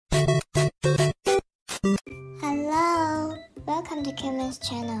this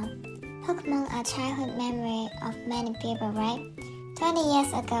channel. Pokemon are childhood memory of many people, right? 20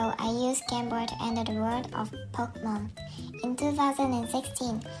 years ago, I used Game Boy to enter the world of Pokemon. In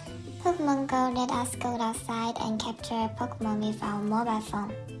 2016, Pokemon Go let us go outside and capture Pokemon with our mobile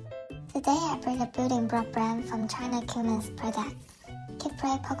phone. Today, I bring a building block brand from China Qman's product,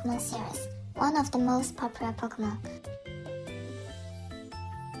 Qman Pokemon series, one of the most popular Pokemon.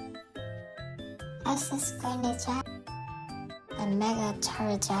 Access Greninja and Mega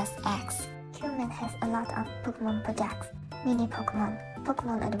Charizard X. Qman has a lot of Pokemon products: Mini Pokemon,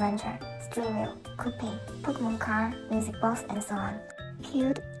 Pokemon Adventure, Stereo, Coupe, Pokemon Car, Music Box, and so on.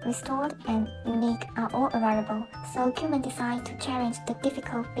 Cute, restored, and unique are all available, so Qman decided to challenge the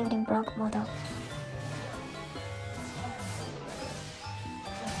difficult building block model.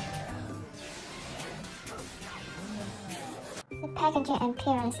 The packaging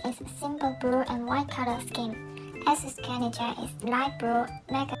appearance is a simple blue and white color scheme. Access Greninja is light blue,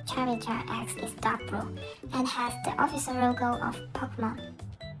 Mega Charizard X is dark blue, and has the official logo of Pokemon.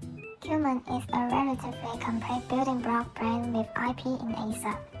 Qman is a relatively complete building block brand with IP in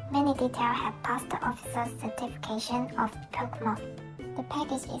Asia. Many details have passed the official certification of Pokemon. The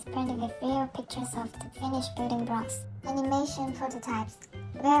package is printed with real pictures of the finished building blocks, animation prototypes,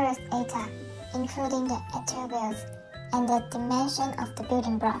 various data, including the attributes and the dimension of the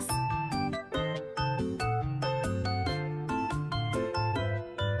building blocks.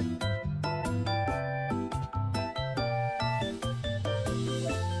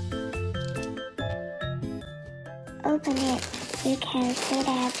 Open it, you can see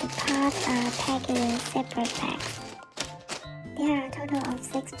that the parts are packed in separate packs. There are a total of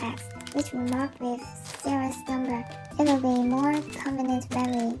 6 packs, which will mark with serious number. It will be more convenient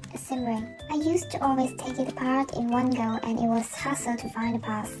when we assembling. I used to always take it apart in one go and it was hassle to find the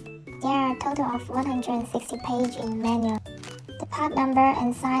parts. There are a total of 160 pages in manual. The part number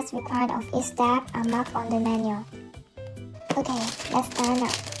and size required of each step are marked on the manual. Okay, let's start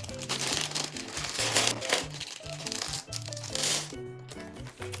now.